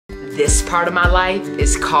This part of my life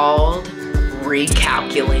is called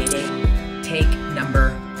recalculating. Take number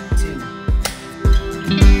 2.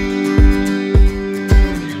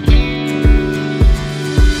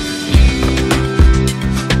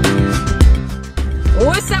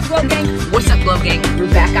 What's up, Glow Gang? What's up, Glow Gang?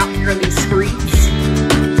 We're back out here in these streets.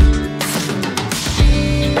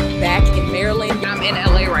 Back in Maryland. I'm in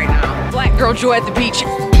LA right now. Black girl joy at the beach.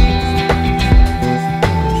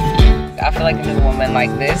 I feel like a new woman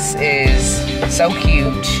like this is so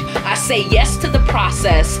huge. I say yes to the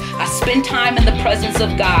process. I spend time in the presence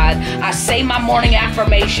of God. I say my morning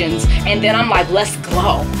affirmations, and then I'm like, let's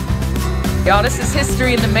glow. Y'all, this is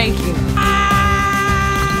history in the making.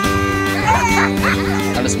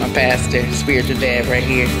 Oh, this is my pastor, spiritual dad right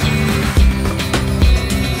here.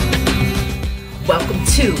 Welcome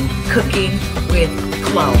to Cooking with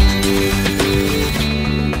Glow.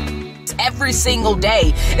 Every single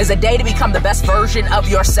day is a day to become the best version of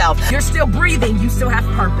yourself. You're still breathing, you still have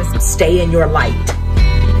purpose. Stay in your light.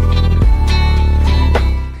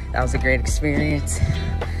 That was a great experience.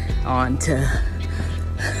 On to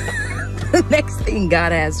the next thing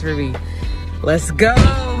God has for me. Let's go.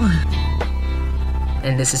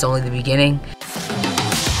 And this is only the beginning.